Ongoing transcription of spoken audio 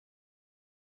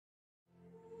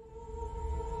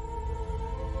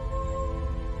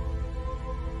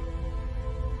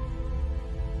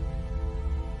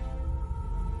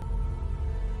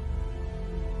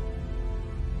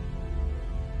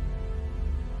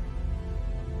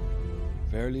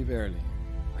Verily, verily,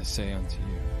 I say unto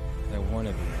you, that one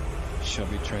of you shall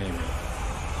betray me.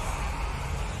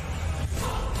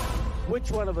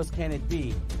 Which one of us can it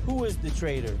be? Who is the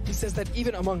traitor? He says that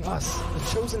even among us,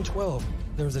 the chosen 12,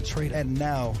 there is a traitor. And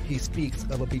now he speaks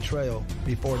of a betrayal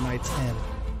before night's end.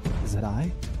 Is it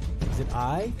I? Is it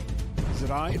I? Is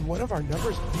it I? Can one of our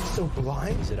numbers be so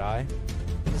blind? Is it I?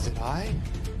 Is it I?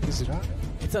 Is it I?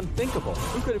 It's unthinkable.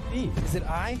 Who could it be? Is it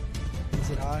I? Is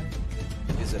it I?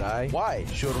 Is it I? Why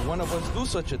should one of us do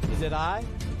such a thing? Is it I?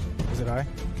 Is it I?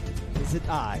 Is it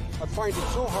I? I find it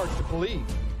so hard to believe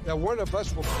that one of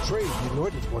us will betray the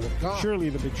anointed one of God. Surely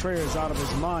the betrayer is out of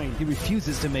his mind. He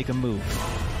refuses to make a move.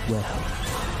 Well,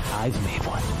 I've made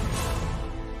one.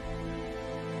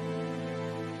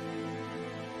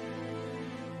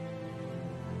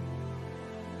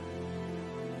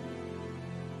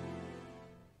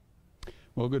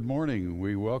 Well, good morning.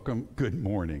 Good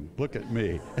morning. Look at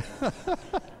me.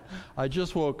 I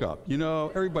just woke up. You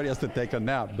know, everybody has to take a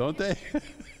nap, don't they?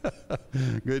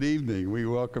 Good evening. We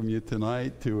welcome you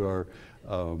tonight to our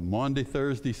Maundy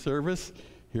Thursday service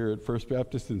here at First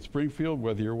Baptist in Springfield.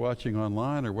 Whether you're watching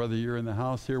online or whether you're in the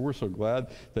house here, we're so glad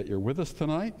that you're with us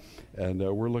tonight. And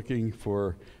we're looking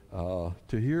for to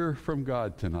hear from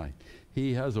God tonight.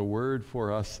 He has a word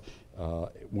for us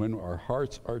when our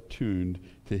hearts are tuned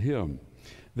to Him.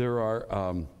 There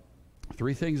are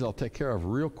three things I'll take care of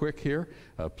real quick here.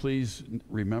 Please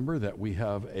remember that we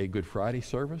have a Good Friday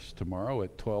service tomorrow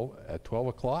at 12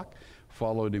 o'clock,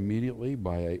 followed immediately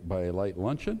by a light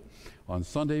luncheon. On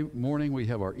Sunday morning, we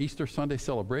have our Easter Sunday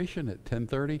celebration at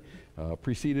 10:30,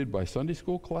 preceded by Sunday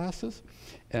school classes.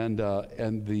 And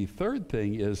the third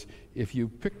thing is, if you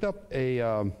picked up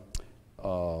a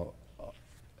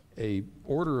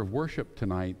order of worship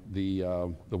tonight, the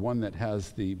one that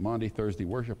has the Maundy Thursday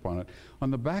worship on it,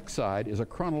 on the back side is a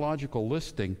chronological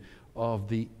listing of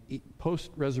the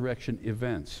post-resurrection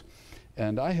events.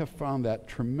 And I have found that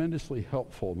tremendously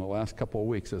helpful in the last couple of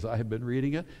weeks as I have been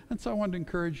reading it. And so I wanted to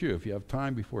encourage you, if you have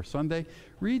time before Sunday,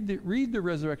 read the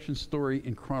resurrection story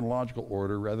in chronological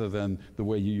order rather than the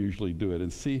way you usually do it,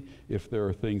 and see if there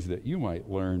are things that you might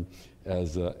learn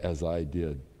as I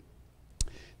did.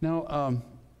 Now,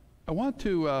 I want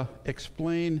to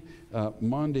explain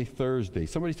Maundy Thursday.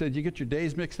 Somebody said, you get your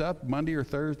days mixed up, Monday or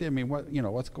Thursday? I mean,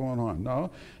 what's going on?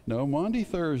 No, Maundy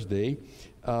Thursday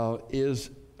is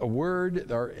a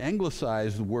word, or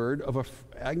anglicized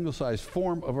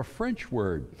form of a French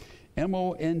word,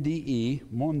 M-O-N-D-E,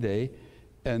 Monde,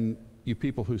 and you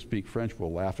people who speak French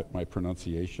will laugh at my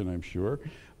pronunciation, I'm sure,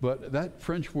 but that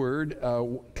French word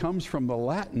comes from the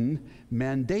Latin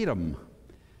mandatum.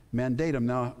 Mandatum.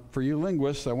 Now, for you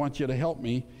linguists, I want you to help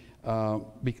me.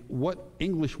 What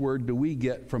English word do we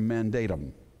get from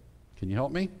mandatum? Can you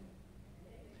help me?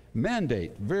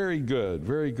 Mandate. Very good,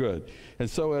 very good. And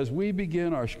so as we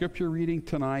begin our scripture reading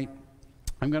tonight,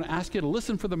 I'm going to ask you to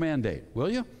listen for the mandate, will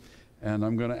you? And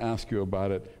I'm going to ask you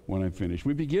about it when I'm finished.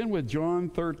 We begin with John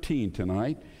 13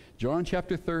 tonight. John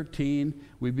chapter 13,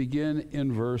 we begin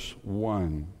in verse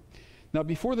 1. Now,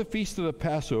 before the feast of the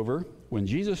Passover, when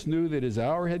Jesus knew that his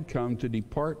hour had come to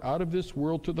depart out of this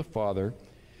world to the Father,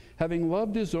 having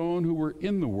loved his own who were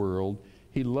in the world,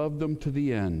 he loved them to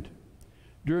the end.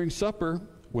 During supper,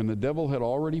 when the devil had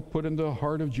already put into the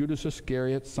heart of Judas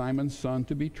Iscariot, Simon's son,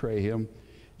 to betray him,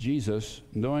 Jesus,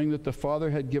 knowing that the Father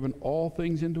had given all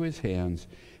things into his hands,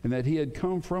 and that he had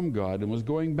come from God and was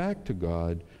going back to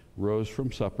God, rose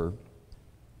from supper.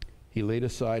 He laid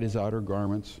aside his outer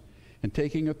garments, and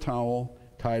taking a towel,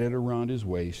 tied it around his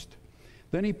waist.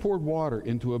 Then he poured water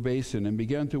into a basin and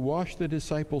began to wash the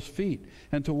disciples' feet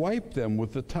and to wipe them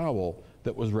with the towel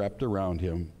that was wrapped around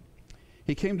him.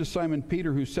 He came to Simon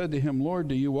Peter, who said to him, Lord,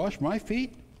 do you wash my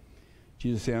feet?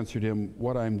 Jesus answered him,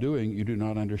 what I am doing you do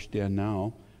not understand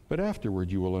now, but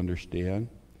afterward you will understand.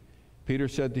 Peter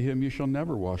said to him, you shall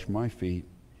never wash my feet.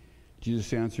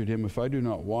 Jesus answered him, if I do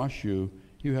not wash you,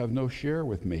 you have no share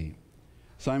with me.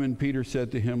 Simon Peter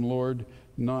said to him, Lord,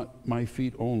 not my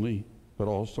feet only, but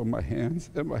also my hands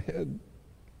and my head.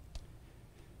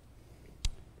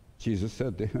 Jesus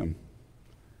said to him,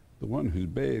 the one who's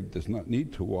bathed does not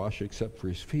need to wash except for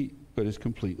his feet, but is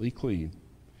completely clean.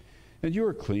 And you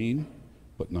are clean,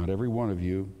 but not every one of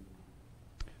you.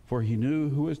 For he knew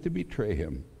who was to betray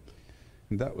him.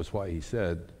 And that was why he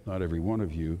said, not every one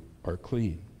of you are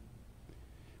clean.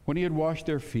 When he had washed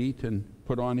their feet and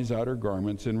put on his outer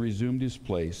garments and resumed his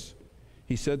place,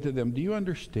 he said to them, do you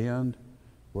understand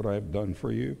what I have done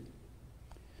for you?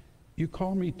 You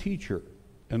call me teacher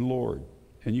and Lord,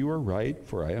 and you are right,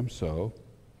 for I am so.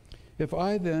 If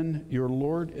I then, your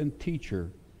Lord and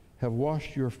teacher, have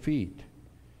washed your feet,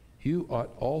 you ought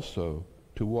also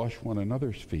to wash one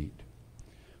another's feet.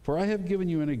 For I have given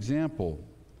you an example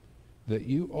that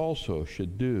you also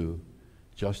should do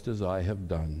just as I have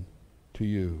done to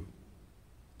you.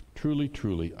 Truly,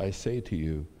 truly, I say to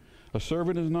you, a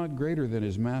servant is not greater than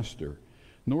his master,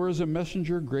 nor is a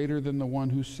messenger greater than the one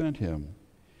who sent him.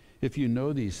 If you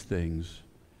know these things,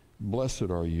 blessed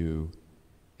are you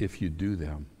if you do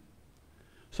them.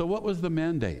 So what was the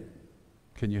mandate?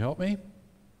 Can you help me?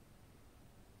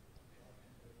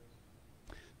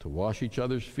 To wash each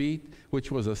other's feet,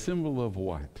 which was a symbol of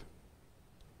what?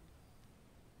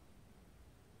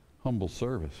 Humble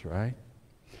service, right?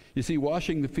 You see,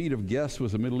 washing the feet of guests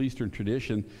was a Middle Eastern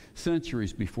tradition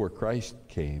centuries before Christ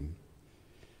came.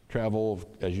 Travel,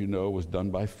 as you know, was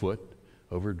done by foot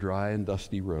over dry and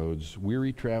dusty roads.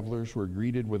 Weary travelers were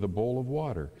greeted with a bowl of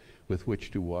water with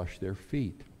which to wash their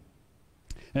feet.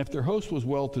 And if their host was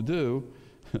well-to-do,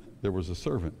 there was a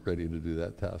servant ready to do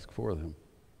that task for them.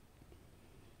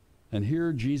 And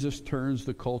here Jesus turns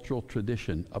the cultural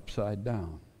tradition upside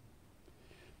down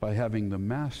by having the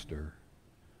master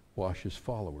wash his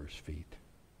followers' feet.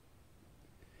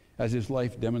 As his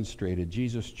life demonstrated,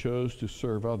 Jesus chose to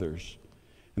serve others,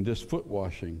 and this foot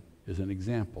washing is an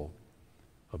example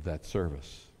of that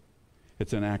service.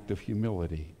 It's an act of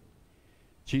humility.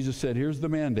 Jesus said, here's the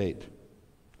mandate,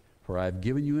 for I have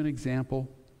given you an example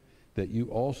that you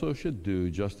also should do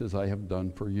just as I have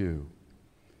done for you.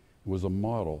 It was a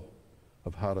model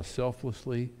of how to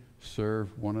selflessly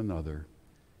serve one another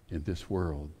in this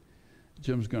world.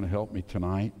 Jim's going to help me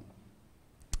tonight.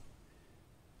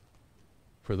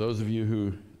 For those of you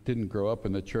who didn't grow up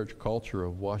in the church culture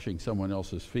of washing someone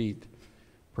else's feet,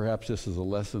 perhaps this is a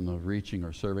lesson of reaching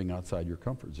or serving outside your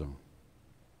comfort zone.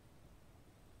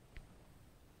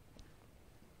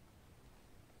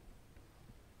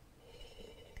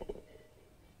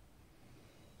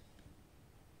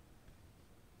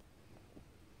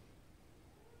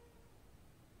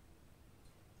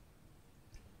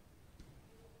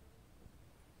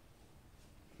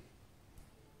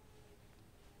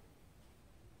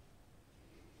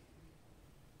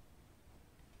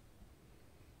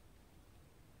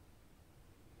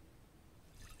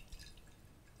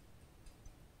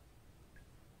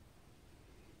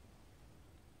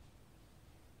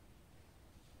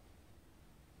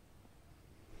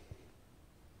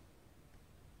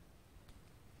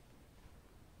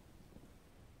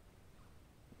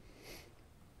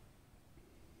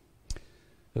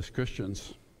 As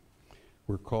Christians,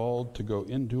 we're called to go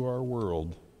into our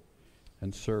world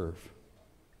and serve.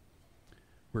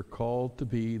 We're called to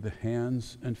be the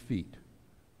hands and feet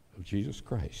of Jesus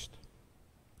Christ,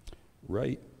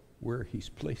 right where he's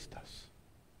placed us.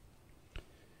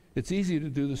 It's easy to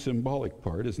do the symbolic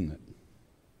part, isn't it?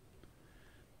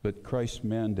 But Christ's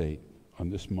mandate on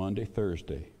this Maundy,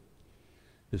 Thursday,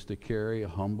 is to carry a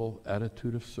humble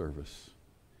attitude of service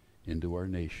into our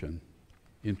nation,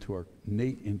 into our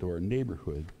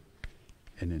neighborhood,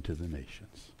 and into the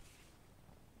nations.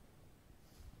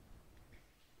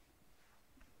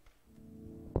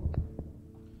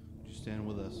 Would you stand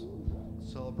with us?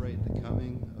 Celebrate the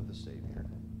coming of the Savior.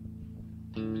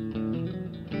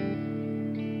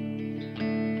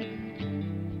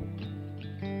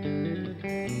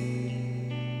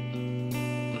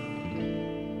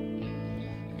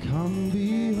 Come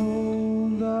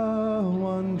behold the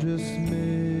wondrous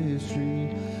mystery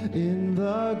in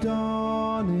the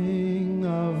dawning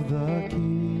of the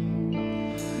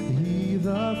King. He,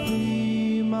 the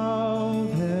theme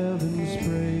of heaven's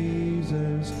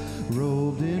praises,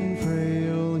 robed in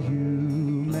frail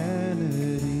humanity.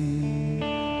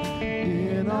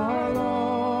 In our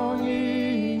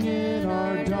longing, in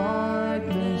our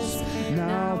darkness,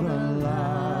 now the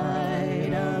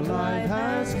light of life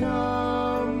has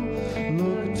come.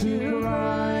 Look to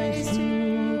Christ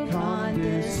who condescended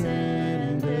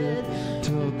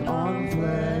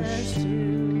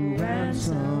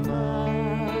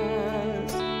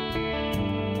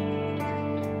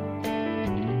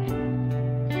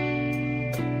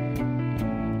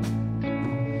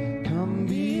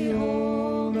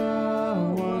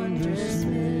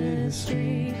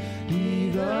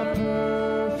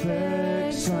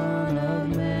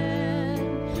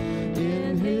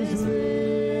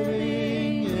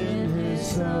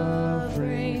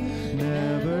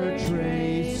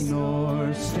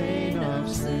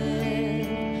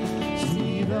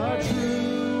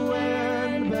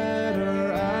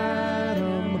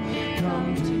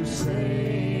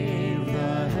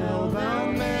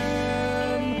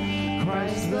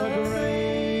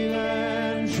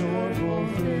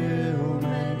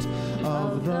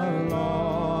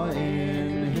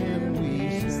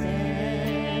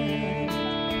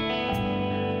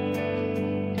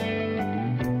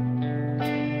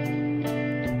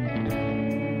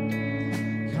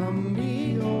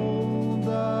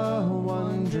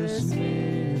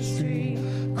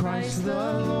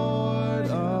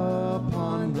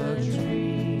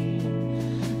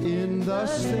the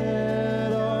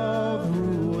stead of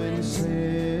ruined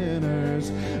sinners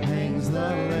hangs the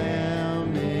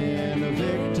Lamb in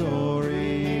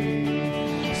victory.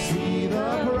 See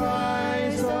the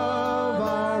price of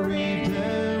our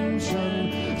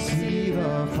redemption. See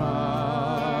the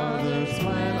Father's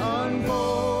plan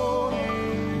unfold,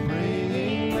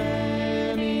 bringing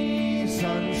many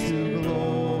sons to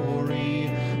glory,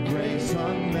 grace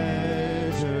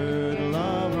unmeasured,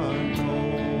 love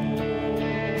untold.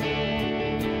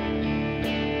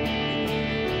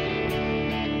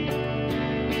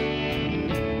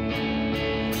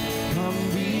 Come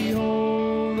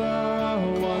behold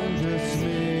the wondrous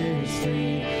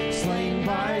mystery, slain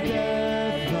by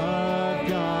death, the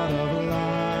God of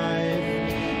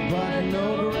life, but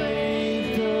no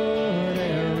grave could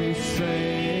e'er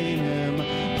restrain him.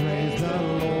 Praise the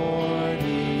Lord,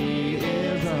 he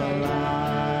is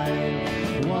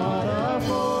alive. What a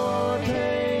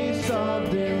foretaste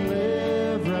of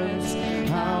deliverance,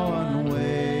 how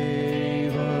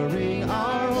unwavering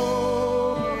our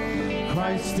hope.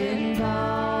 Christ in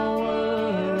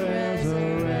power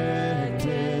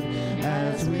resurrected,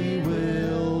 as we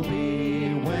will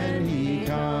be when he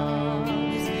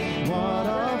comes. What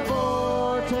a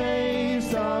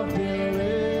foretaste of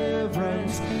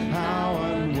deliverance, how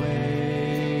unwavering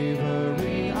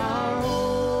our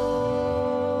hope.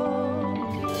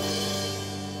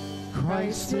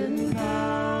 Christ in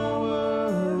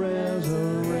power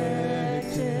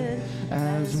resurrected,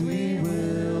 as we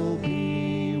will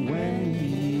be when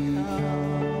he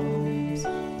comes.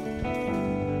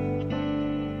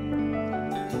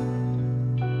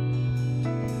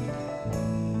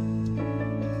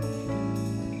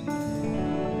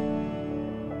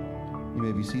 You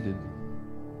may be seated.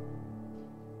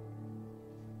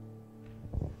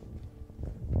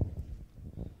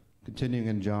 Continuing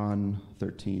in John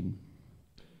 13.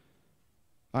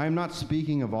 I am not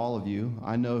speaking of all of you.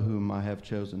 I know whom I have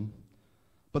chosen.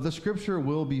 But the scripture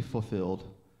will be fulfilled.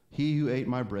 He who ate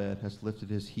my bread has lifted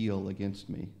his heel against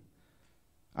me.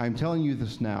 I am telling you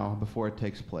this now before it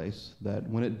takes place, that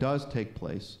when it does take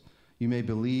place, you may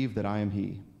believe that I am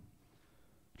he.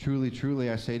 Truly, truly,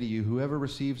 I say to you, whoever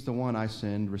receives the one I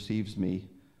send receives me,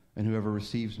 and whoever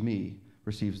receives me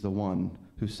receives the one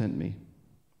who sent me.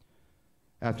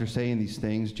 After saying these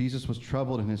things, Jesus was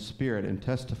troubled in his spirit and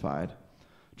testified,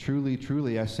 truly,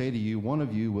 truly, I say to you, one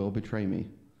of you will betray me.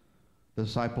 The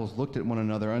disciples looked at one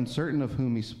another, uncertain of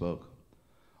whom he spoke.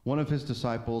 One of his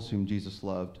disciples, whom Jesus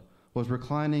loved, was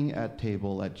reclining at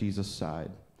table at Jesus'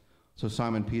 side. So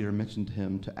Simon Peter mentioned to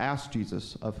him to ask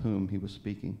Jesus of whom he was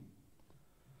speaking.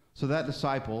 So that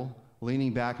disciple,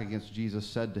 leaning back against Jesus,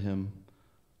 said to him,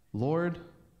 Lord,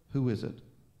 who is it?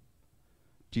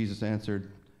 Jesus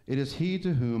answered, it is he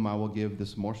to whom I will give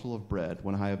this morsel of bread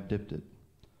when I have dipped it.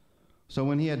 So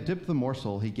when he had dipped the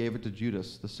morsel, he gave it to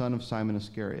Judas, the son of Simon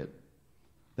Iscariot.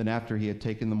 Then after he had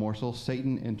taken the morsel,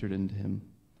 Satan entered into him.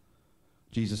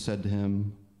 Jesus said to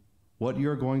him, what you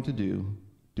are going to do,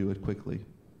 do it quickly.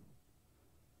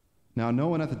 Now no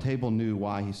one at the table knew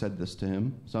why he said this to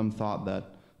him. Some thought that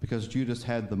because Judas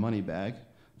had the money bag,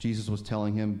 Jesus was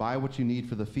telling him, buy what you need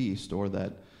for the feast, or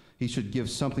that he should give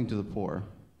something to the poor.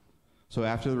 So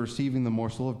after receiving the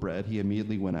morsel of bread, he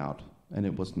immediately went out, and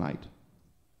it was night.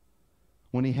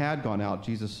 When he had gone out,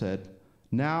 Jesus said,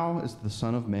 now is the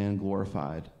Son of Man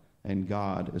glorified, and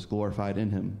God is glorified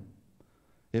in him.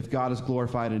 If God is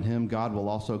glorified in him, God will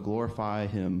also glorify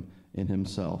him in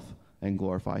himself, and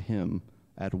glorify him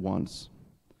at once.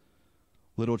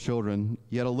 Little children,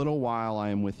 yet a little while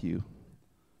I am with you.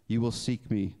 You will seek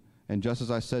me, and just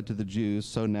as I said to the Jews,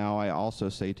 so now I also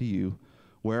say to you,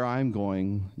 where I am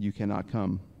going, you cannot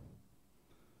come.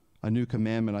 A new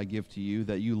commandment I give to you,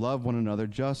 that you love one another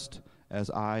just as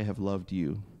I have loved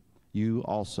you. You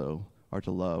also are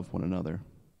to love one another.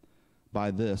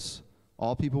 By this,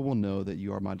 all people will know that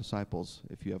you are my disciples,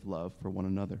 if you have love for one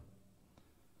another.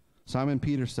 Simon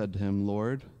Peter said to him,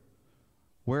 Lord,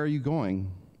 where are you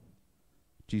going?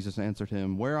 Jesus answered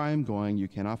him, where I am going, you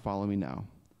cannot follow me now,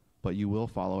 but you will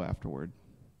follow afterward.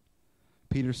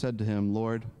 Peter said to him,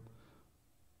 Lord,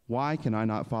 why can I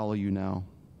not follow you now?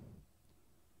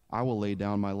 I will lay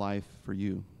down my life for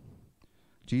you.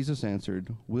 Jesus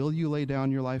answered, will you lay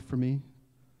down your life for me?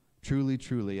 Truly,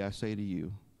 truly, I say to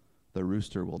you, the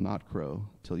rooster will not crow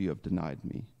till you have denied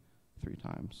me 3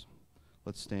 times.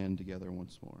 Let's stand together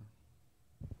once more.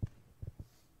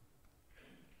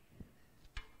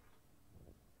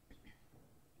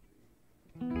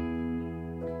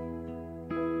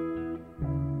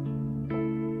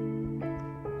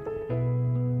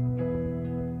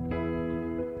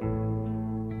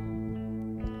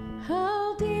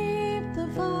 How deep the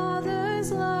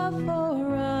Father's love for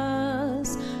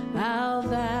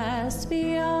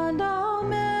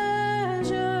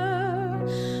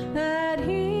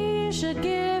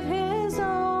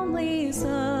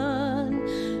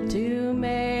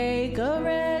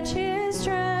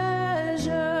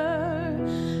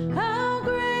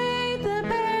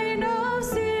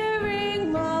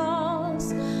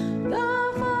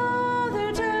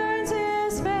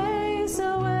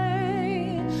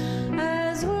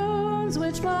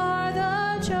are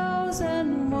the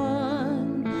chosen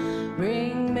one.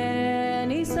 Bring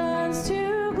many sons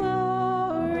to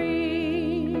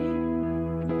glory.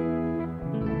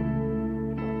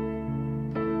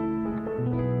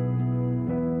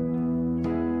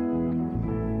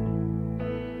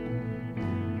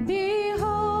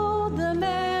 Behold the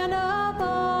man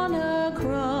upon a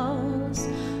cross,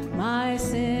 my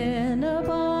sin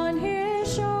upon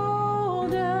his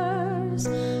shoulders.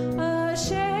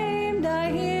 Ashamed,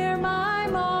 I hear my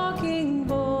mocking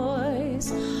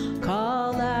voice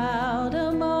call out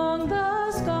among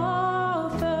the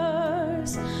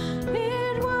scoffers.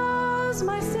 It was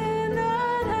my sin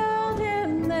that held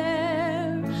him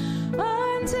there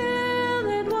until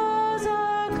it was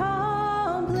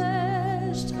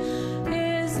accomplished.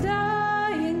 His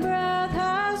dying breath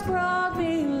has brought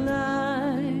me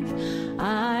life.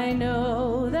 I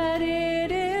know that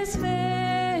it is finished.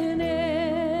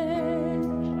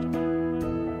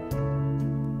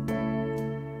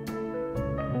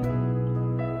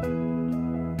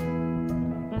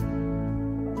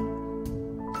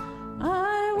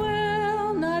 I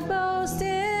will not boast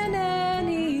in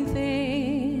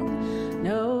anything,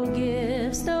 no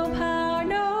gifts, no power,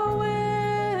 no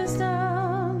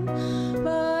wisdom,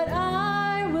 but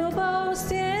I will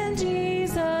boast in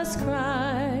Jesus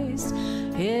Christ,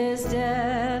 his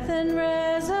death and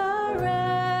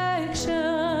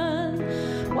resurrection.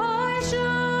 Why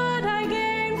should I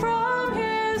gain from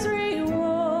his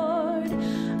reward?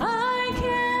 I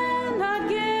cannot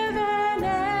give an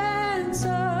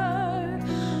answer,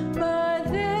 but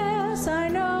this I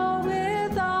know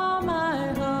with all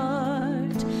my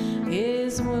heart: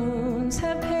 his wounds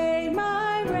have paid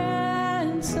my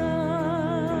ransom.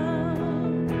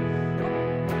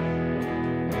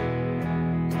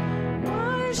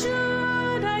 Why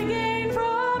should I gain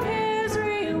from his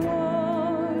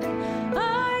reward?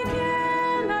 I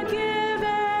cannot give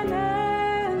an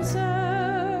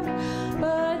answer,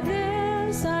 but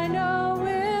this I know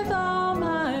with all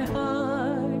my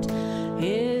heart: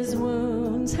 his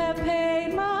wounds have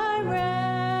paid my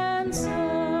ransom.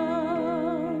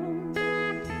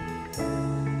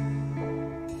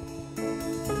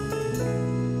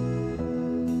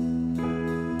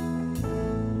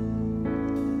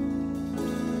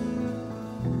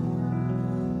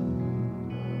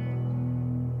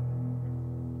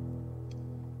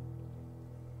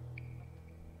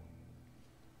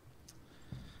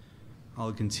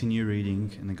 I'll continue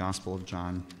reading in the Gospel of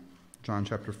John, John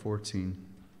chapter 14.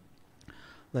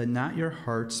 Let not your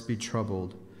hearts be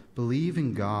troubled. Believe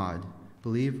in God.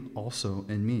 Believe also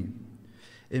in me.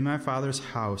 In my Father's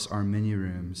house are many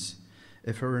rooms.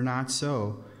 If it were not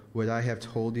so, would I have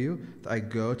told you that I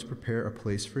go to prepare a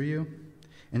place for you?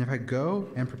 And if I go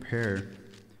and prepare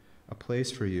a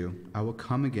place for you, I will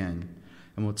come again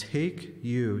and will take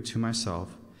you to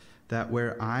myself, that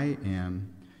where I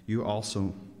am, you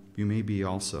may be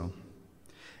also.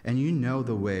 And you know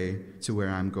the way to where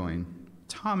I'm going.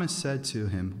 Thomas said to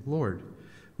him, Lord,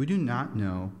 we do not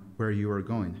know where you are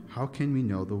going. How can we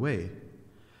know the way?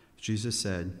 Jesus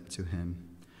said to him,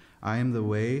 I am the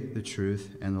way, the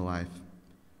truth, and the life.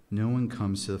 No one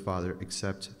comes to the Father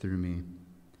except through me.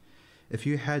 If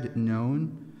you had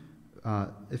known me,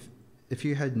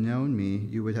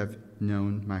 you would have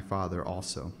known my Father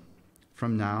also.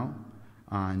 From now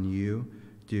on, you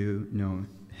do know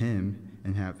him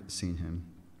and have seen him.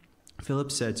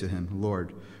 Philip said to him,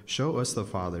 Lord, show us the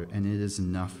Father, and it is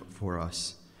enough for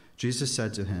us. Jesus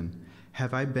said to him,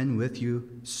 have I been with you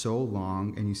so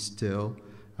long, and you still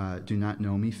do not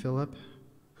know me, Philip?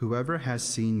 Whoever has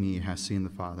seen me has seen the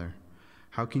Father.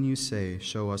 How can you say,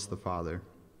 show us the Father?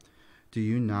 Do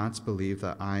you not believe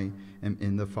that I am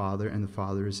in the Father, and the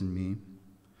Father is in me?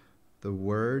 The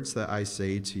words that I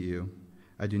say to you,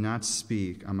 I do not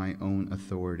speak on my own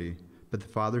authority, but the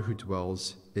Father who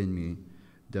dwells in me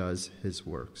does his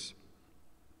works.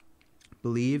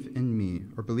 Believe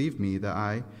me that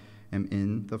I am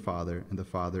in the Father, and the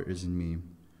Father is in me,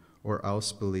 or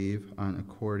else believe on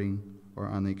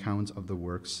the account of the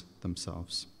works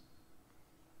themselves.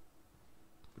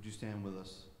 Would you stand with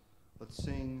us? Let's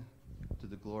sing to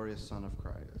the glorious Son of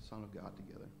Christ, Son of God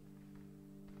together.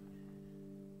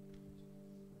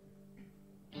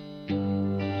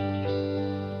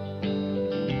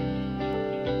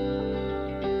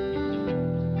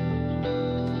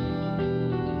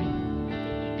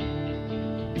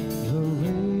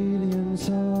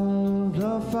 Of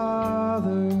the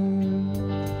Father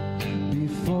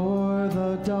before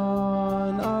the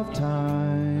dawn of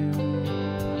time,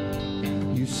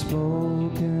 you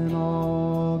spoke and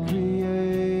all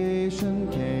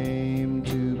creation came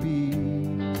to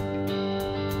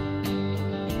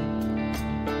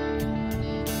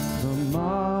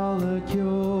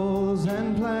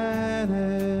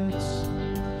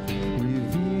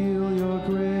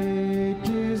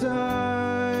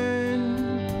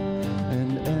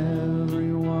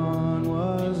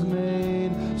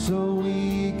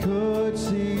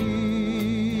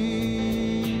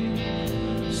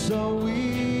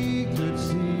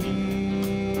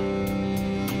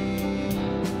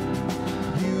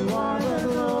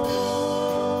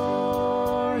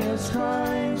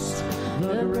Christ,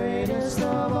 the greatest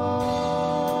of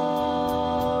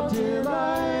all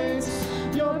delights.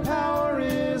 Your power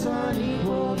is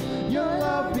unequaled, your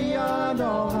love beyond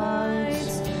all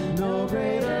heights. No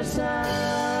greater sacrifice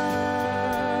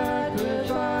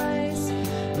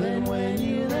than when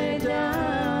you lay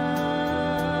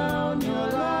down your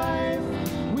life.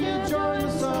 We'll join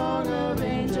the song of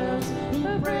angels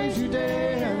who praise you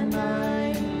day and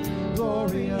night.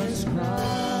 Glorious Christ.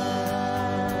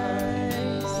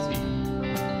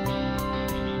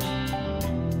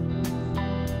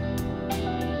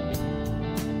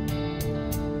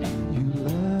 You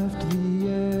left the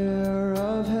air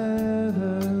of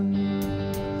heaven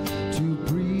to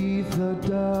breathe the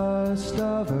dust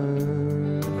of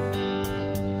earth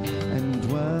and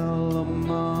dwell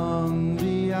among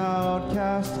the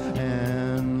outcast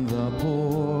and the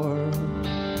poor.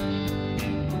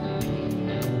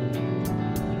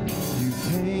 You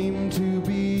came to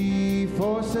be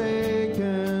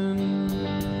forsaken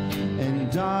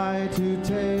and died to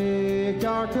take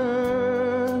our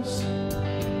curse,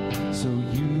 so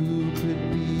you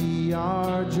could be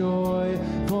our joy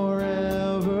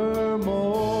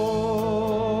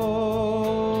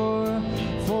forevermore,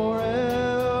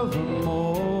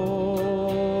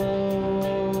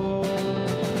 forevermore.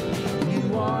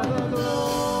 You are the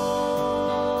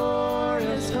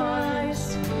glorious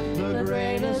Christ, the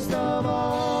greatest of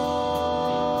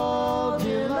all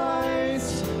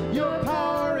delights. Your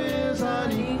power is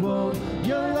unequaled,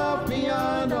 your love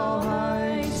beyond all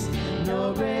heights.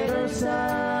 No greater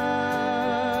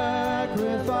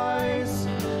sacrifice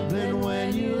than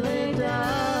when you lay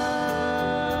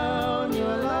down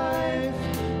your life.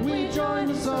 We join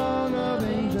the song of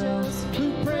angels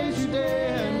who praise you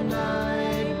day and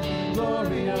night.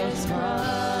 Glorious Christ.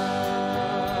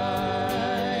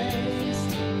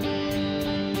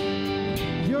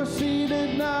 You're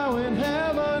seated now in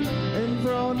heaven,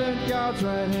 enthroned at God's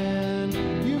right hand.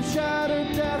 You've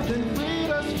shattered death and freed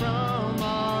us from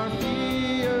our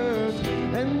fears.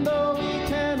 And though we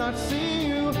cannot see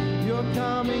you, you're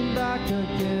coming back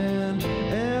again.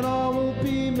 And all will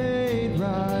be made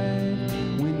right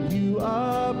when you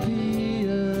appear.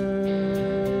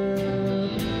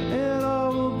 And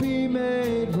all will be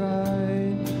made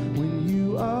right when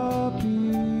you appear.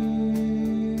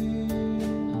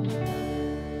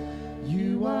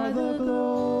 You are the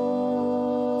glorious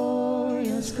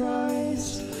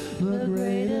Christ, the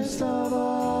greatest of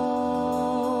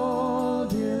all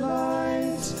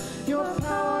delights. Your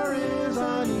power is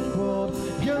unequaled,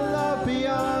 your love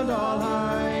beyond all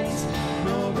heights.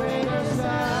 No greater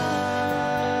sacrifice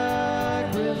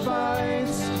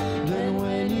than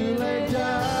when you lay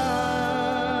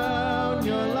down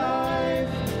your life.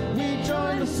 We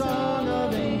join the song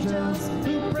of angels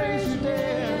who praise you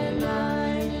day and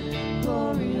night.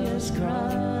 Glorious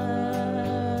Christ.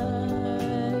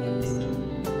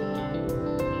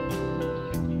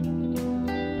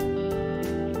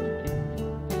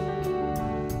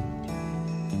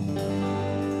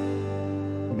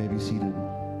 You may be seated.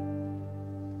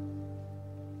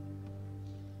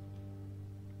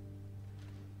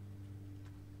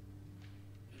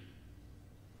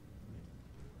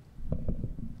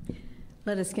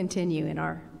 Let us continue in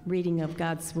our reading of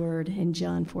God's word in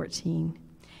John 14.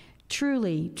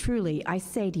 Truly, truly, I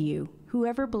say to you,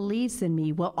 whoever believes in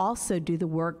me will also do the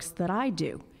works that I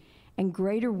do, and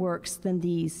greater works than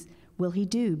these will he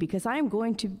do, because I am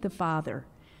going to the Father.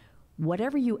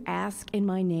 Whatever you ask in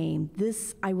my name,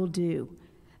 this I will do,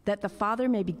 that the Father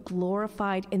may be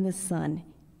glorified in the Son.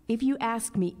 If you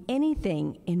ask me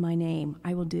anything in my name,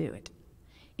 I will do it.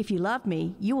 If you love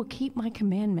me, you will keep my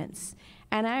commandments,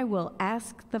 and I will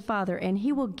ask the Father, and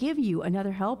he will give you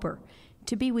another helper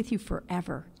to be with you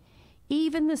forever,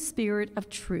 even the Spirit of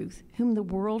truth, whom the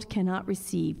world cannot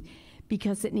receive,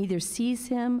 because it neither sees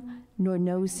him nor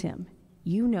knows him.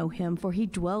 You know him, for he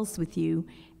dwells with you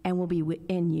and will be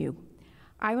in you.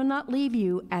 I will not leave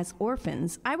you as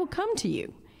orphans. I will come to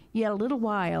you. Yet a little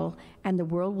while, and the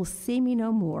world will see me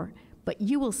no more, but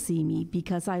you will see me,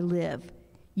 because I live.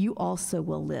 You also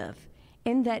will live.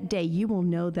 In that day you will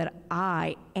know that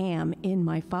I am in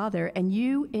my Father, and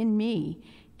you in me,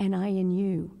 and I in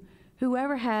you.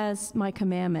 Whoever has my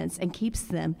commandments and keeps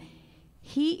them,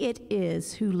 he it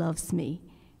is who loves me.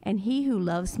 And he who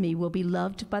loves me will be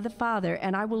loved by the Father,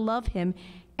 and I will love him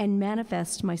and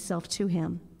manifest myself to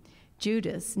him.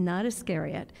 Judas, not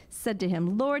Iscariot, said to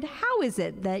him, Lord, how is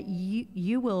it that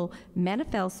you will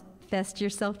manifest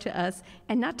yourself to us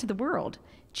and not to the world?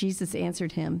 Jesus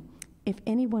answered him, if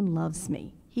anyone loves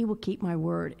me, he will keep my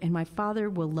word, and my Father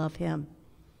will love him.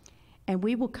 And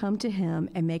we will come to him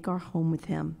and make our home with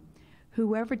him.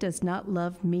 Whoever does not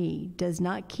love me does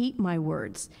not keep my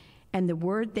words, and the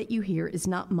word that you hear is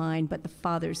not mine, but the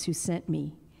Father's who sent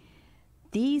me.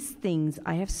 These things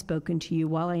I have spoken to you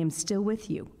while I am still with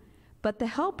you. But the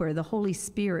Helper, the Holy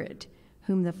Spirit,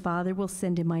 whom the Father will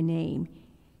send in my name,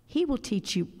 he will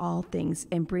teach you all things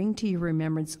and bring to your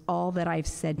remembrance all that I have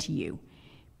said to you.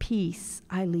 Peace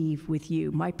I leave with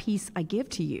you, my peace I give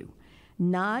to you.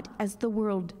 Not as the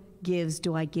world gives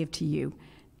do I give to you.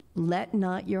 Let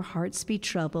not your hearts be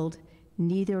troubled,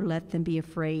 neither let them be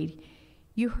afraid.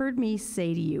 You heard me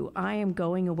say to you, I am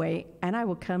going away, and I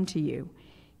will come to you.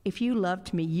 If you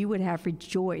loved me, you would have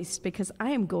rejoiced, because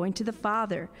I am going to the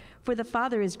Father, for the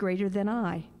Father is greater than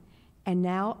I. And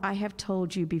now I have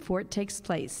told you before it takes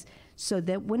place, so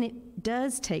that when it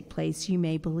does take place, you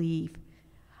may believe.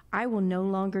 I will no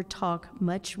longer talk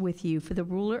much with you, for the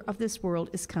ruler of this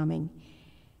world is coming.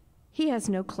 He has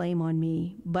no claim on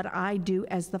me, but I do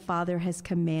as the Father has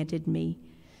commanded me,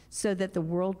 so that the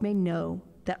world may know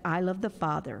that I love the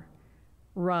Father.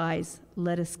 Rise,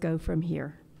 let us go from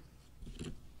here.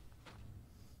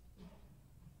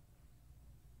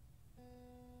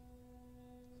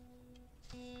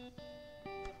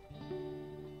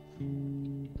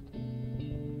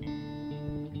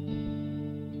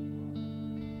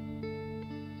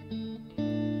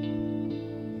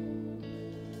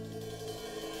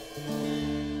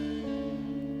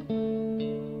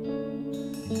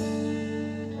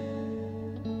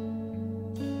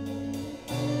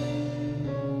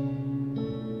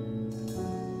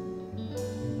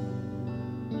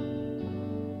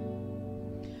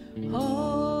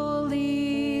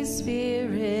 Holy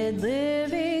Spirit,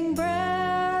 living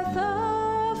breath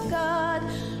of God,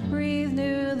 breathe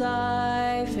new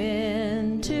life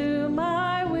into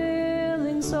my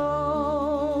willing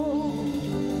soul.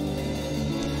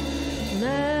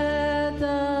 Let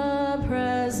the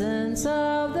presence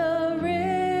of the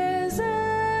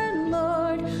risen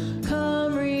Lord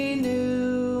come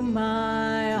renew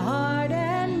my heart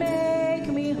and make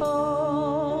me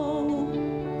whole.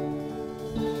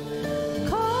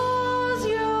 Cause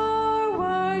your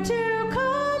word to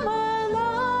come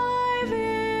alive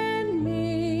in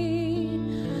me.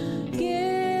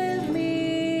 Give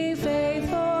me faith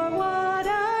for what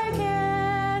I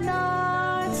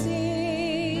cannot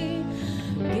see.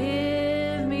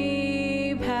 Give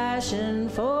me passion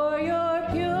for your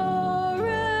purity.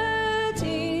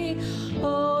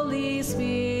 Holy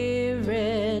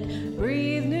Spirit,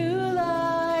 breathe new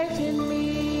life in me.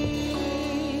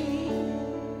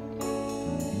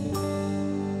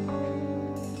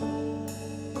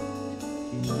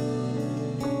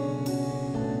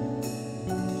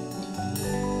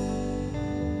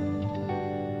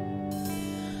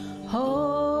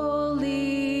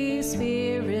 Holy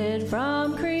Spirit,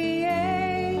 from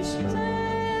creation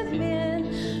with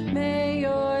men, may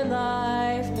your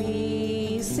life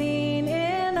be seen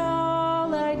in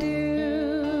all I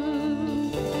do.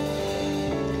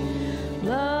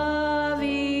 Love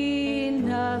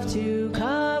enough to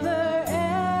cover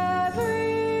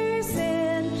every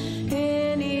sin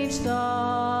in each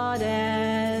thought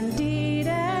and deed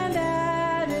and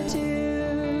attitude.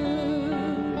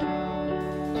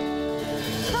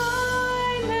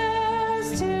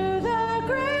 Kindness to the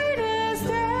greatest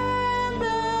and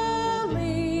the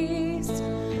least.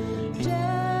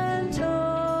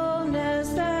 Gentleness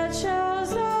that shows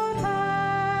the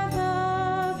path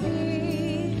of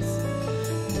peace.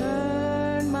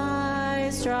 Turn my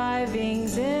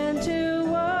strivings into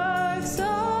works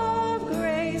of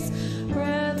grace.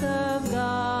 Breath of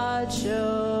God,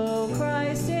 show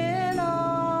Christ in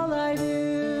all I do.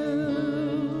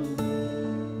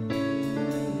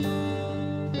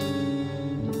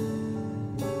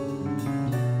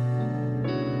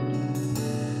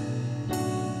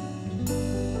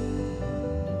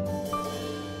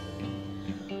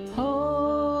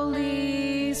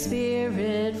 Holy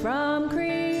Spirit, from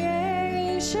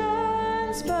creation's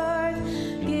birth,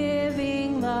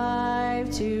 giving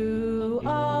life to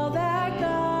all that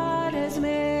God has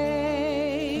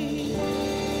made.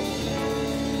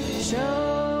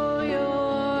 Show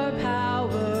your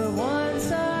power once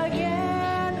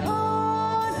again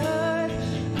on earth.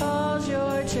 Cause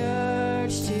your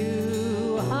church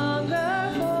to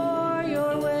hunger for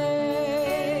your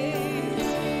ways.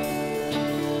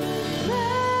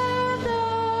 Let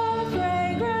the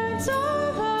fragrance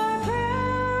of our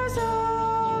prayers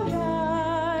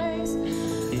arise.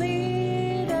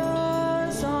 Lead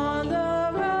us on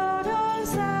the road of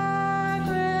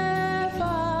sacrifice.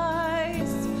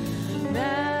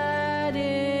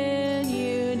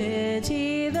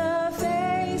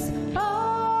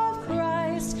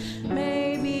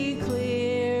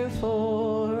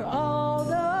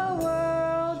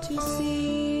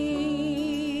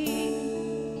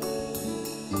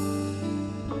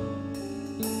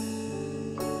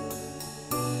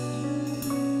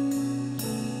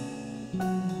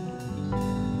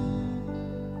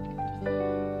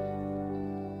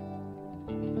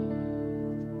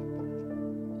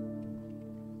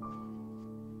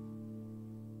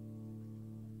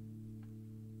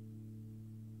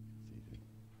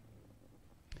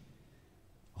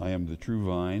 am the true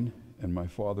vine, and my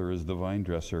Father is the vine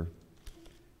dresser.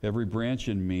 Every branch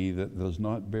in me that does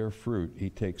not bear fruit, he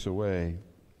takes away.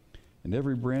 And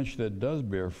every branch that does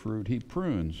bear fruit, he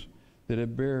prunes, that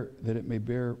it may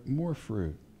bear more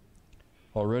fruit.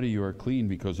 Already you are clean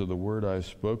because of the word I have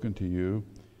spoken to you.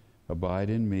 Abide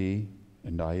in me,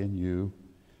 and I in you.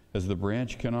 As the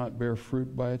branch cannot bear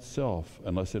fruit by itself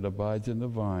unless it abides in the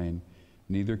vine,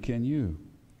 neither can you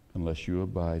unless you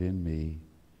abide in me.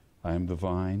 I am the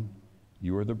vine,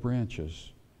 you are the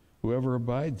branches. Whoever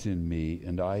abides in me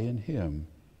and I in him,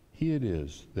 he it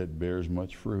is that bears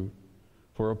much fruit.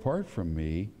 For apart from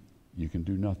me, you can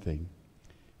do nothing.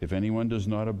 If anyone does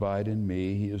not abide in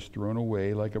me, he is thrown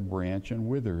away like a branch and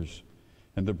withers.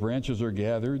 And the branches are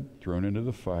gathered, thrown into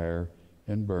the fire,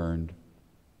 and burned.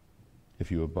 If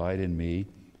you abide in me,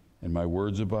 and my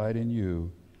words abide in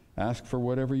you, ask for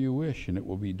whatever you wish, and it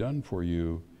will be done for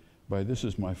you. By this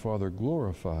is my Father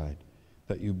glorified,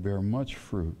 that you bear much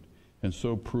fruit, and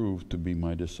so prove to be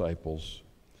my disciples.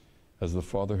 As the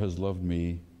Father has loved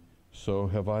me, so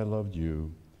have I loved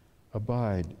you.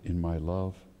 Abide in my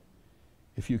love.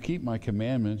 If you keep my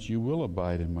commandments, you will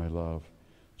abide in my love,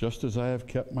 just as I have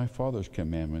kept my Father's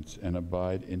commandments and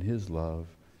abide in his love.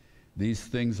 These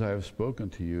things I have spoken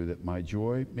to you, that my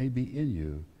joy may be in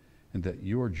you, and that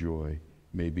your joy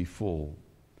may be full.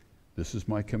 This is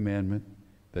my commandment,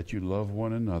 that you love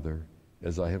one another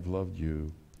as I have loved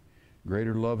you.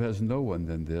 Greater love has no one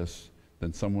than this,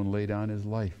 than someone lay down his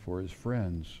life for his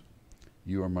friends.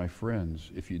 You are my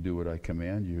friends if you do what I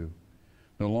command you.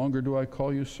 No longer do I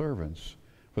call you servants,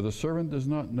 for the servant does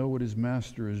not know what his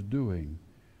master is doing,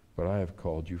 but I have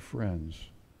called you friends.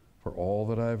 For all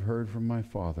that I have heard from my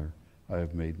Father, I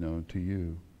have made known to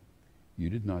you. You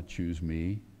did not choose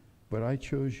me, but I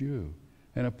chose you,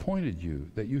 and appointed you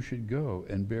that you should go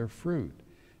and bear fruit,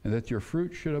 and that your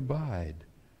fruit should abide,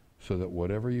 so that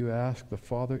whatever you ask the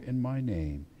Father in my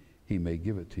name, he may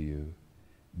give it to you.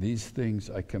 These things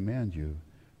I command you,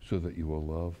 so that you will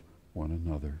love one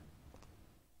another.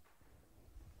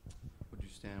 Would you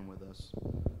stand with us?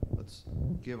 Let's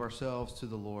give ourselves to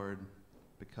the Lord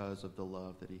because of the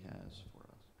love that he has for us.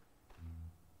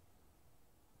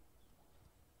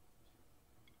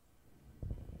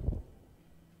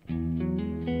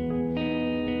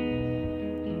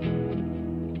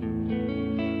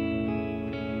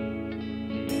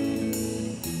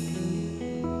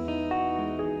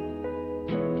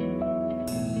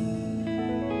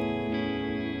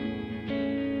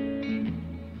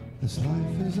 This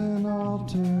life is an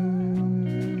altar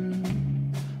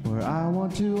where I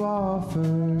want to offer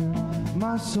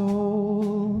my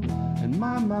soul and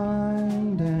my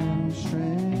mind and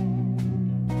strength,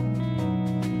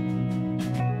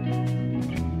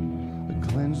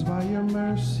 cleansed by your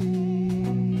mercy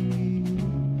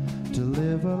to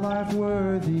live a life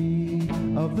worthy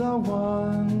of the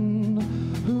one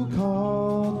who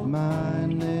called my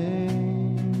name.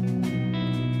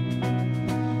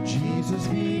 Jesus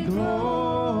be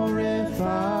glorified,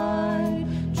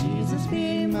 Jesus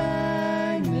be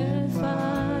magnified.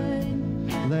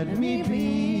 Let me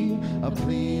be a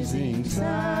pleasing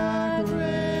sacrifice.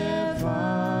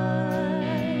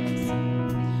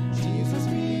 Jesus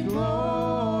be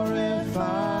glorified,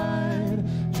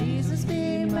 Jesus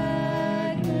be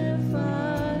magnified.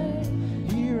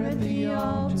 Here at the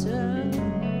altar,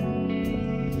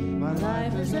 my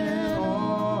life is an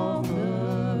offering.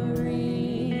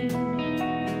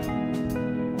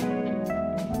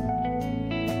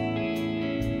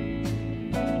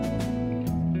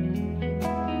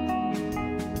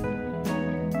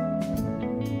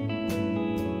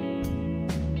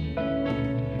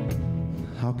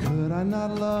 How could I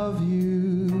not love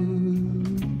you?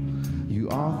 You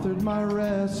authored my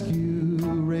rescue,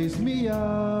 raised me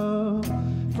up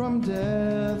from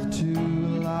death to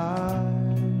life.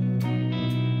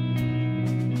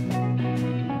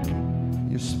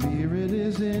 Your spirit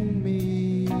is in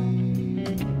me,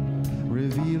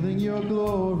 revealing your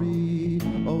glory.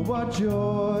 Oh, what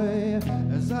joy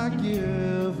as I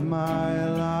give my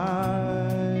life.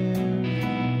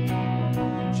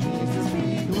 Jesus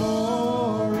be glorified,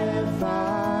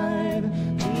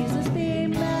 Jesus be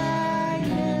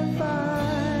magnified.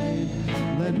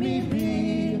 Let me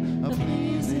be a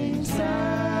pleasing sacrifice.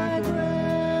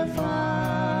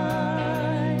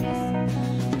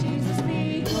 Jesus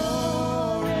be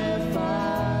glorified,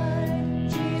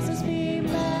 Jesus be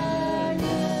magnified.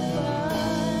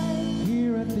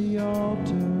 Here at the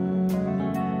altar,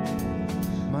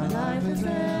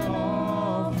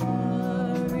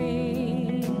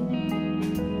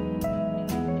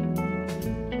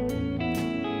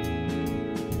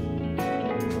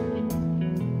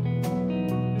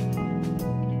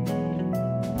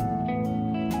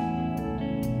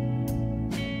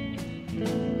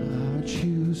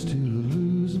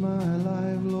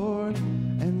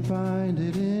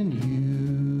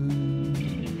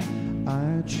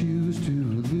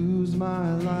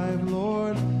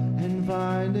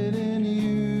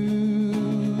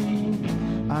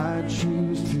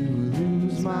 choose to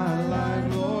lose my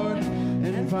life, Lord,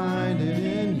 and find it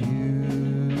in you.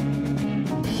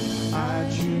 I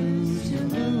choose to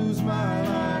lose my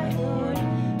life, Lord,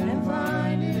 and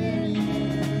find it in you.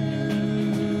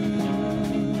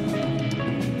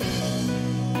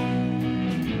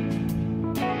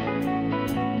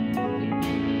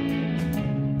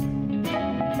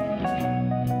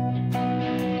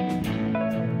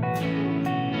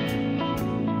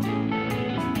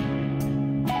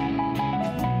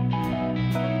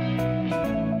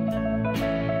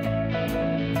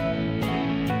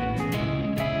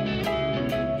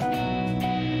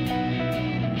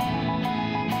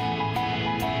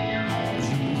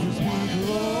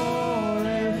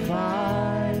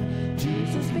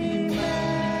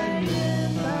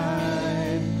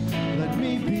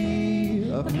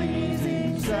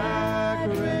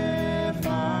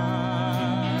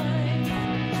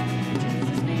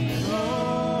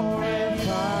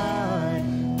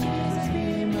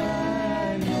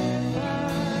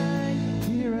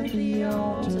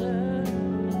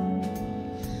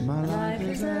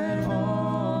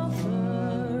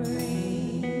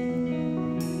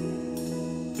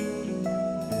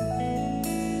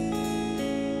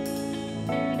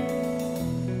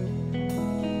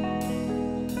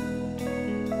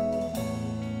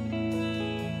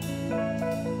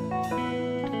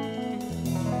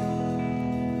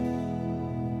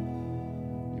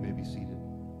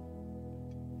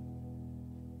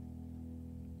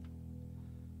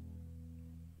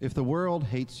 If the world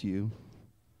hates you,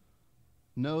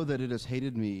 know that it has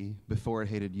hated me before it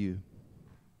hated you.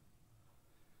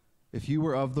 If you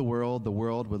were of the world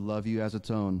would love you as its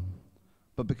own.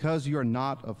 But because you are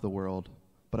not of the world,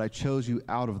 but I chose you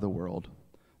out of the world,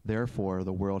 therefore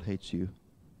the world hates you.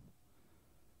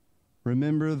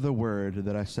 Remember the word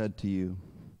that I said to you.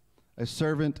 A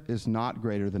servant is not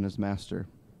greater than his master.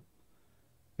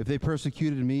 If they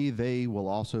persecuted me, they will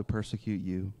also persecute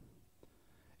you.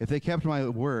 If they kept my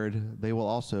word, they will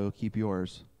also keep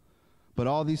yours. But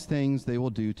all these things they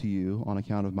will do to you on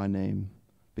account of my name,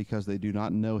 because they do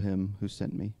not know him who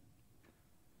sent me.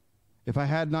 If I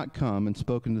had not come and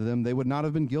spoken to them, they would not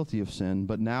have been guilty of sin,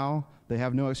 but now they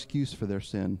have no excuse for their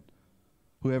sin.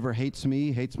 Whoever hates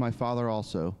me hates my Father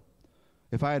also.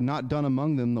 If I had not done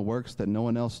among them the works that no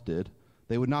one else did,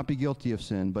 they would not be guilty of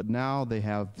sin, but now they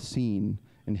have seen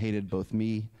and hated both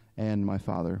me and my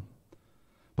Father.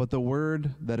 But the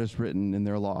word that is written in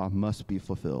their law must be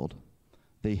fulfilled.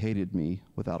 They hated me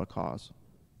without a cause.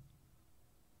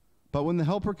 But when the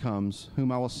Helper comes,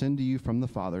 whom I will send to you from the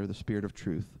Father, the Spirit of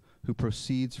truth, who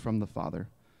proceeds from the Father,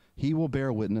 he will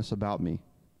bear witness about me.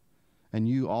 And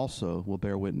you also will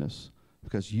bear witness,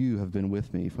 because you have been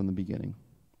with me from the beginning.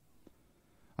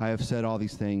 I have said all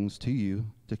these things to you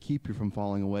to keep you from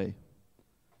falling away.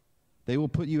 They will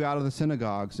put you out of the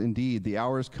synagogues. Indeed, the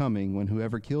hour is coming when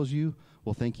whoever kills you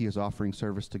will think he is offering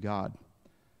service to God.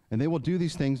 And they will do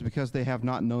these things because they have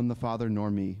not known the Father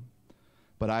nor me.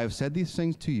 But I have said these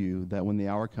things to you, that when the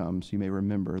hour comes, you may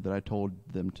remember that I told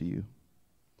them to you.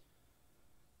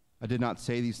 I did not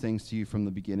say these things to you from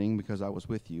the beginning because I was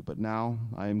with you, but now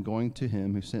I am going to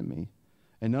him who sent me.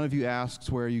 And none of you asks,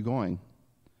 where are you going?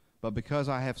 But because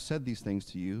I have said these things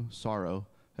to you, sorrow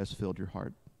has filled your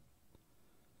heart.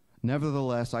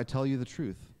 Nevertheless, I tell you the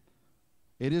truth.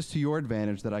 It is to your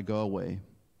advantage that I go away.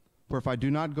 For if I do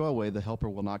not go away, the Helper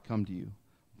will not come to you.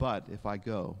 But if I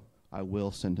go, I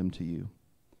will send him to you.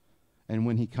 And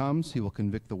when he comes, he will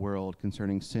convict the world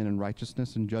concerning sin and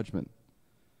righteousness and judgment.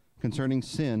 Concerning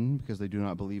sin, because they do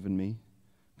not believe in me.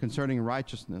 Concerning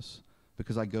righteousness,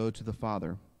 because I go to the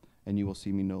Father, and you will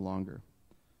see me no longer.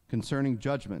 Concerning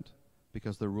judgment,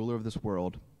 because the ruler of this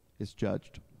world is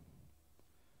judged.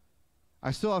 I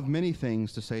still have many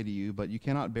things to say to you, but you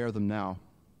cannot bear them now.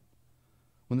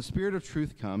 When the Spirit of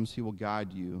truth comes, he will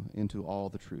guide you into all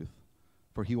the truth.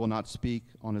 For he will not speak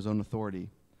on his own authority,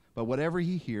 but whatever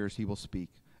he hears he will speak,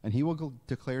 and he will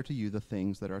declare to you the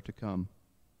things that are to come.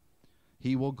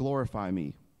 He will glorify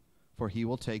me, for he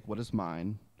will take what is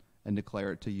mine and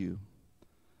declare it to you.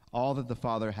 All that the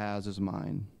Father has is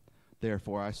mine.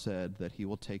 Therefore I said that he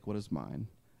will take what is mine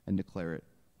and declare it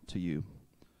to you.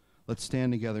 Let's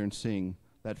stand together and sing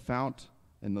that fount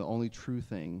and the only true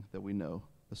thing that we know,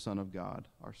 the Son of God,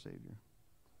 our Savior.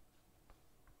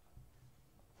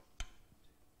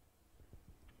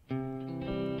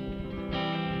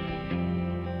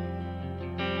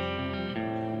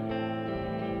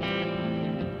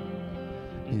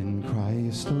 In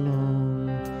Christ alone,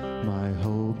 my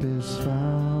hope is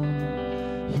found.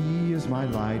 He is my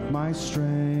light, my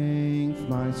strength,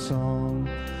 my song.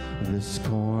 This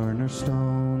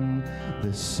cornerstone on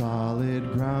this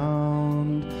solid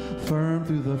ground, firm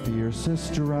through the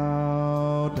fiercest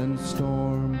drought and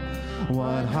storm.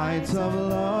 What heights of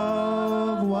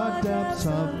love, what depths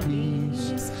of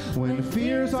peace, when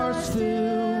fears are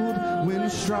stilled, when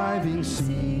striving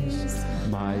cease.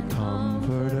 My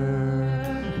comforter,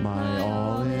 my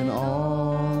all in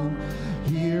all,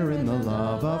 here in the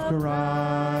love of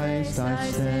Christ I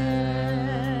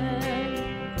stand.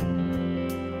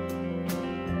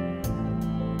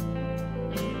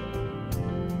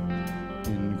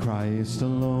 In Christ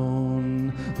alone,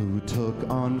 who took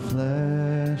on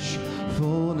flesh,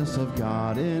 fullness of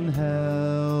God in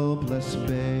helpless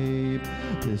babe,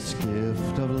 this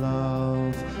gift of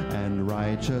love and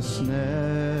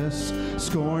righteousness,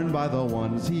 scorned by the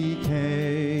ones he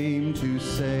came to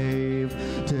save,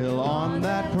 till on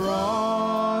that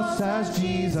cross as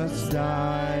Jesus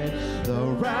died, the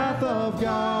wrath of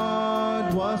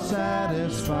God was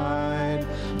satisfied.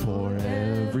 For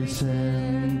every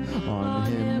sin on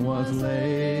him was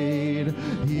laid,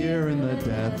 here in the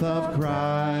death of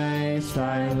Christ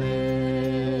I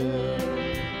live.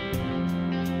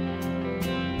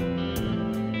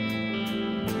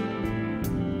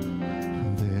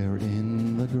 There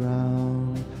in the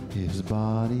ground his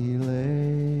body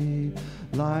lay,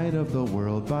 light of the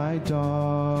world by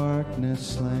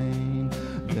darkness slain,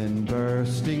 then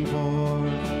bursting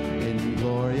forth in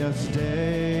glorious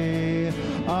day,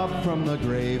 up from the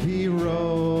grave he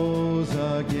rose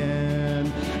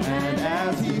again. And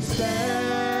as he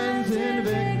stands in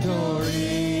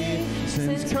victory,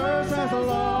 since curse has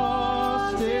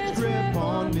lost its grip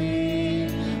on me,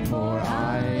 for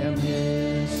I am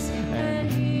his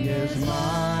and he is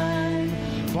mine,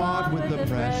 bought with the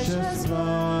precious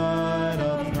blood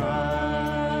of Christ.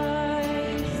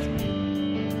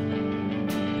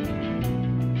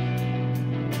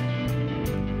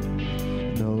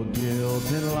 No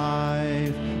guilt in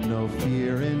life, no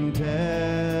fear in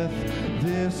death,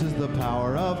 this is the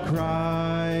power of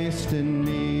Christ in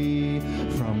me.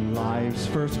 From life's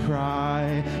first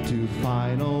cry to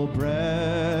final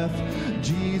breath,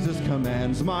 Jesus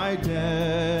commands my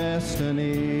destiny.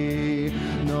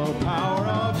 No power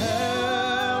of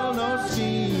hell, no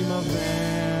scheme of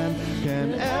man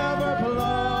can ever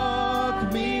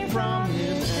pluck me from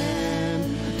his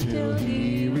hand, till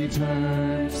he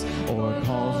returns or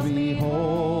calls me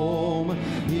home.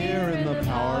 Here in the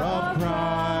power of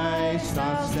Christ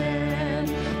I stand.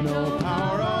 No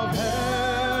power of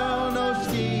hell, no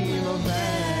scheme of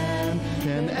man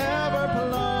can ever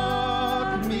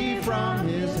pluck me from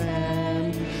his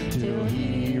hand, till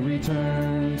he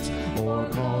returns or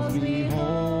calls me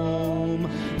home.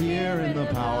 Here in the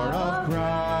power of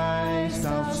Christ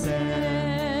I'll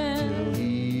stand, till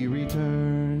he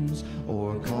returns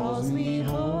or calls me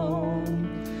home.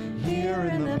 Here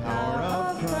in the power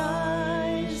of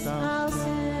Christ I'll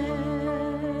stand.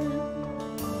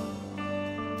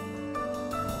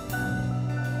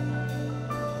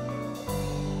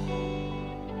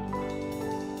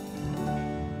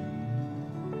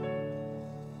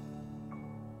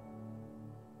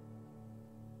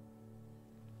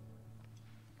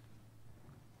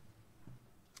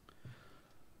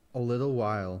 A little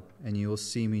while, and you will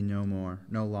see me no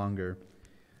longer.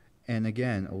 And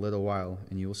again, a little while,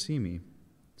 and you will see me.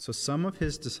 So some of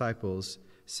his disciples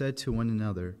said to one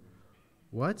another,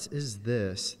 "What is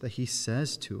this that he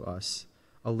says to us?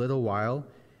 A little while,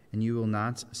 and you will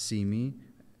not see me,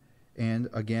 and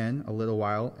again a little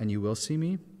while, and you will see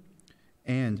me,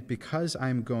 and because I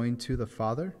am going to the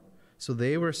Father?" So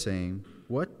they were saying,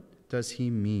 "What does he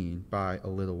mean by a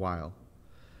little while?"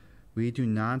 We do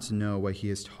not know what he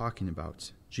is talking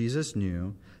about. Jesus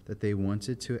knew that they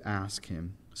wanted to ask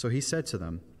him. So he said to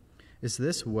them, "Is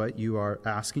this what you are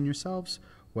asking yourselves?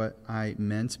 What I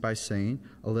meant by saying,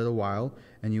 a little while,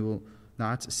 and you will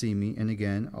not see me, and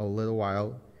again, a little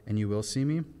while, and you will see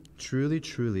me? Truly,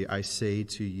 truly, I say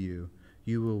to you,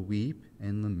 you will weep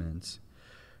and lament,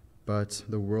 but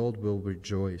the world will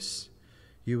rejoice.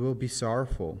 You will be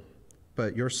sorrowful,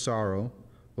 but your sorrow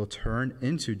will turn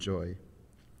into joy.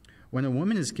 When a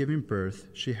woman is giving birth,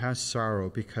 she has sorrow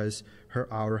because her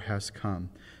hour has come.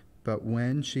 But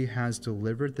when she has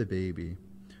delivered the baby,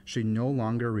 she no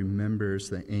longer remembers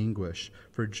the anguish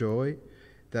for joy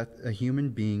that a human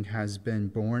being has been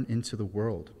born into the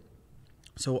world.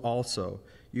 So also,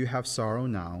 you have sorrow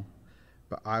now,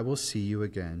 but I will see you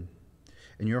again,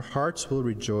 and your hearts will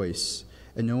rejoice,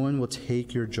 and no one will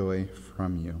take your joy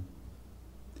from you.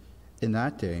 In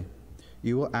that day,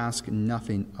 you will ask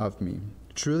nothing of me.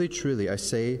 Truly, truly, I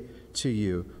say to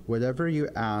you, whatever you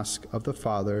ask of the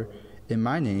Father in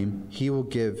my name, he will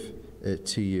give it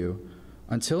to you.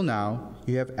 Until now,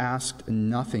 you have asked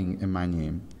nothing in my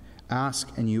name.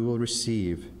 Ask, and you will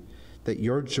receive, that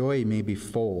your joy may be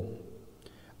full.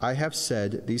 I have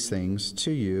said these things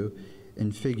to you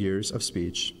in figures of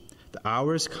speech. The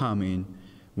hour is coming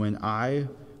when I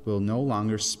will no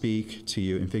longer speak to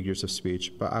you in figures of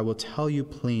speech, but I will tell you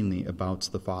plainly about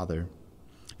the Father.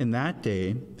 In that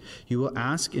day, you will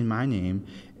ask in my name,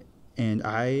 and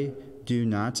I do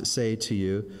not say to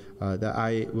you that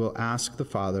I will ask the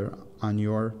Father on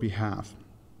your behalf.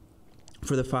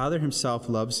 For the Father himself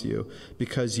loves you,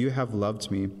 because you have loved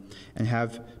me and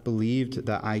have believed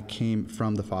that I came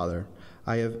from the Father.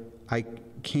 I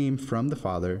came from the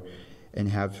Father and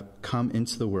have come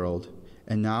into the world,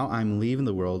 and now I'm leaving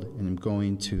the world and am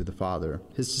going to the Father.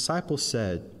 His disciples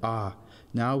said,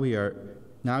 now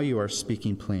you are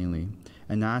speaking plainly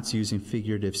and not using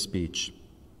figurative speech.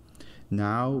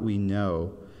 Now we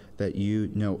know that you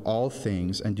know all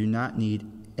things and do not need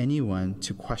anyone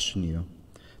to question you.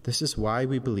 This is why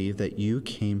we believe that you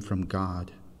came from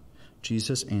God.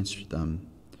 Jesus answered them,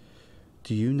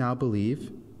 Do you now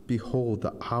believe? Behold,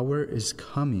 the hour is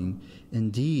coming.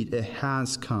 Indeed, it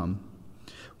has come,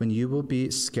 when you will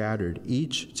be scattered,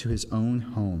 each to his own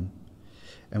home,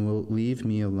 and will leave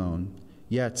me alone.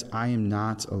 Yet I am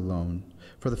not alone,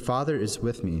 for the Father is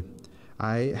with me.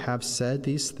 I have said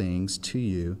these things to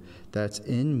you, that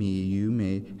in me you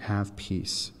may have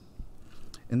peace.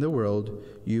 In the world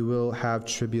you will have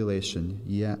tribulation,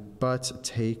 but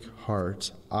take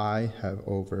heart, I have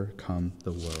overcome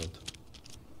the world.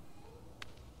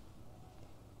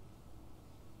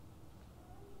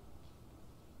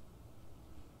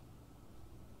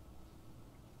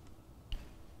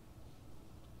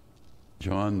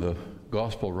 John, the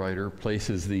gospel writer,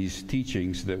 places these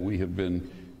teachings that we have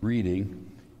been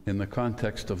reading in the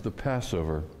context of the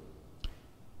Passover.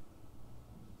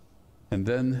 And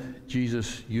then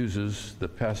Jesus uses the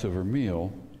Passover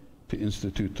meal to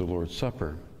institute the Lord's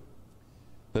Supper.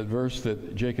 That verse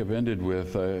that Jacob ended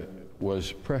with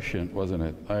was prescient, wasn't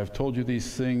it? I have told you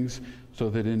these things so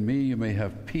that in me you may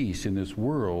have peace. In this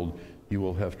world you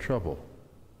will have trouble.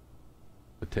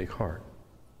 But take heart.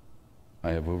 I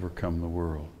have overcome the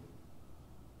world.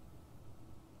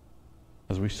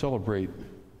 As we celebrate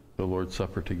the Lord's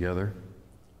Supper together,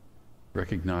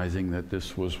 recognizing that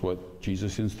this was what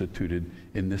Jesus instituted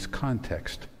in this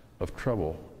context of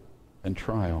trouble and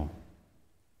trial,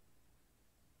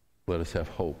 let us have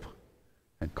hope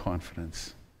and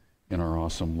confidence in our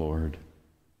awesome Lord.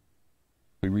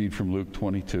 We read from Luke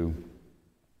 22.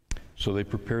 So they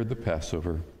prepared the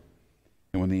Passover,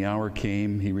 and when the hour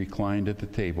came, he reclined at the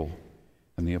table,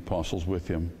 and the apostles with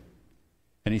him.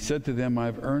 And he said to them, I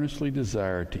have earnestly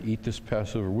desired to eat this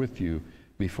Passover with you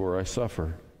before I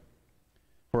suffer.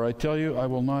 For I tell you, I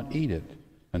will not eat it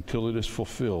until it is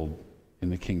fulfilled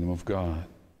in the kingdom of God.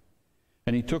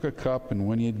 And he took a cup, and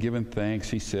when he had given thanks,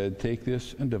 he said, Take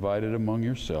this and divide it among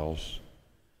yourselves.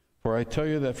 For I tell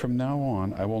you that from now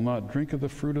on I will not drink of the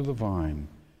fruit of the vine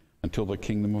until the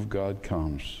kingdom of God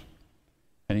comes.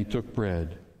 And he took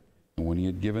bread, and when he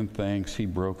had given thanks, he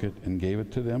broke it and gave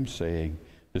it to them, saying,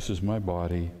 This is my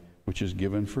body, which is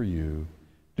given for you.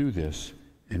 Do this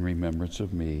in remembrance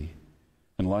of me.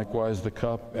 And likewise the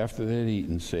cup after they had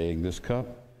eaten, saying, This cup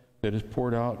that is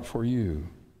poured out for you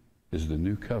is the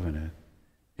new covenant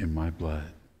in my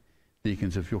blood.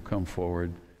 Deacons, if you'll come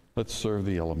forward, let's serve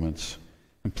the elements.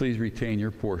 And please retain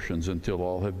your portions until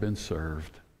all have been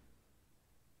served.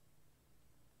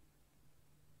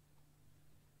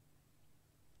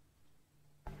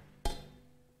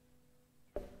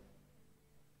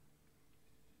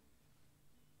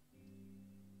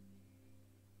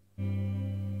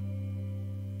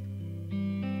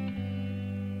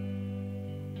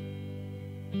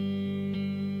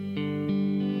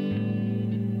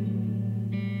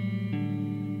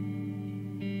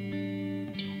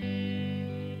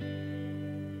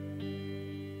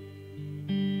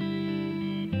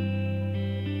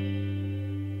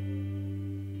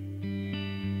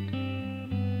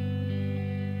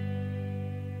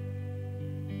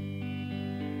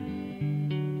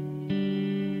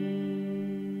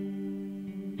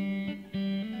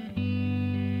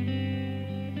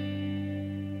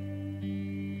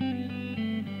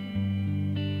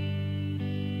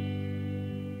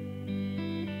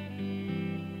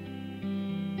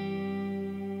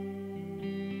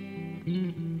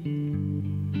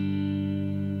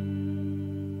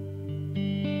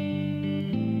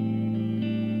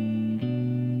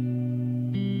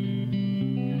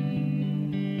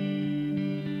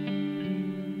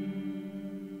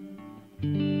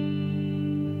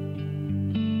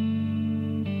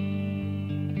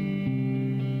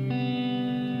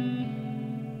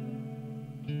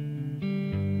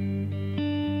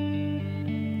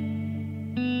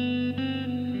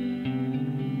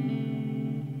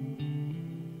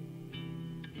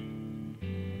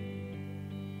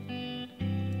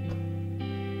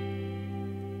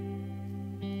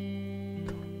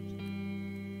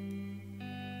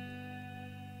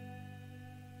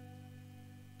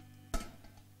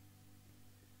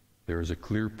 There is a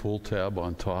clear pull tab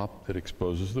on top that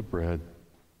exposes the bread.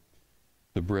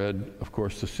 The bread, of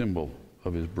course, the symbol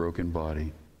of his broken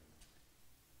body.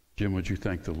 Jim, would you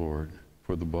thank the Lord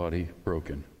for the body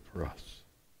broken for us?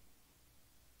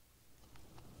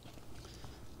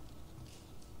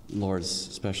 Lord, it's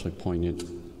especially poignant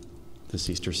this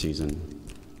Easter season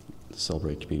to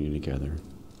celebrate communion together.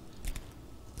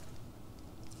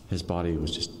 His body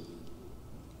was just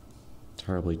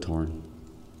terribly torn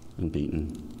and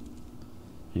beaten.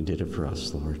 He did it for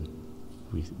us, Lord.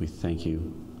 We thank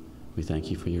you. We thank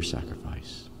you for your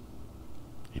sacrifice.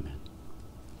 Amen.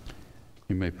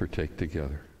 You may partake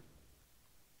together.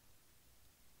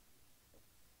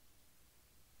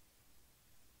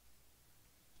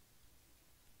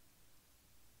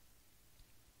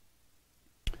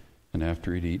 And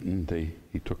after he'd eaten,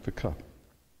 he took the cup.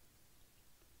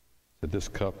 Said, "This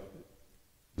cup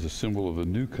is a symbol of the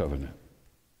new covenant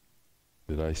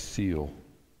that I seal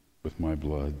with my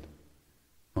blood."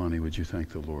 Ronnie, would you thank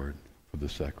the Lord for the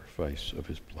sacrifice of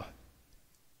his blood?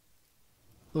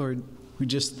 Lord, we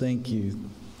just thank you.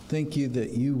 Thank you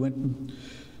that you went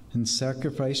and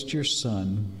sacrificed your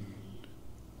Son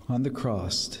on the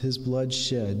cross, his blood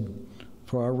shed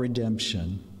for our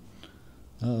redemption.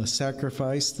 A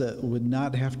sacrifice that would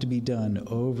not have to be done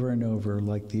over and over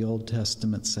like the Old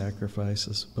Testament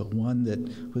sacrifices, but one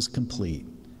that was complete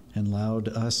and allowed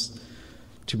us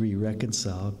to be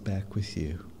reconciled back with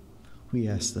you. We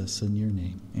ask this in your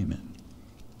name. Amen.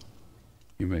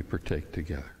 You may partake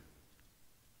together.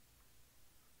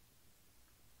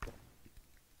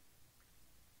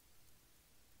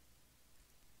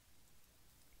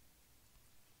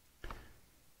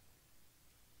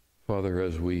 Father,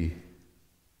 as we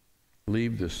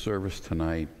leave this service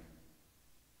tonight,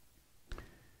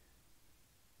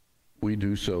 we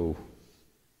do so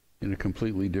in a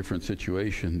completely different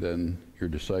situation than your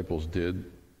disciples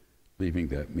did leaving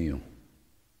that meal.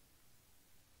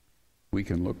 We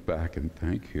can look back and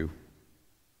thank you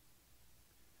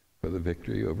for the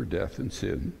victory over death and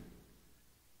sin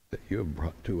that you have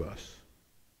brought to us.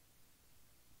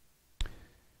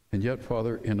 And yet,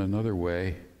 Father, in another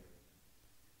way,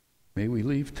 may we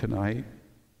leave tonight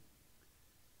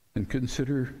and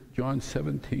consider John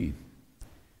 17,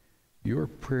 your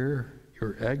prayer,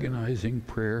 your agonizing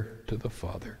prayer to the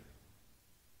Father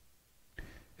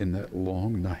in that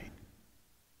long night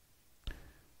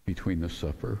between the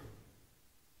supper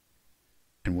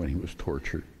and when he was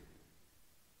tortured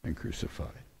and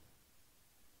crucified.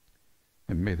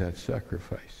 And may that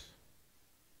sacrifice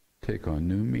take on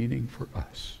new meaning for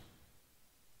us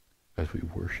as we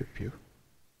worship you.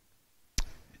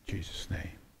 In Jesus'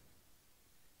 name.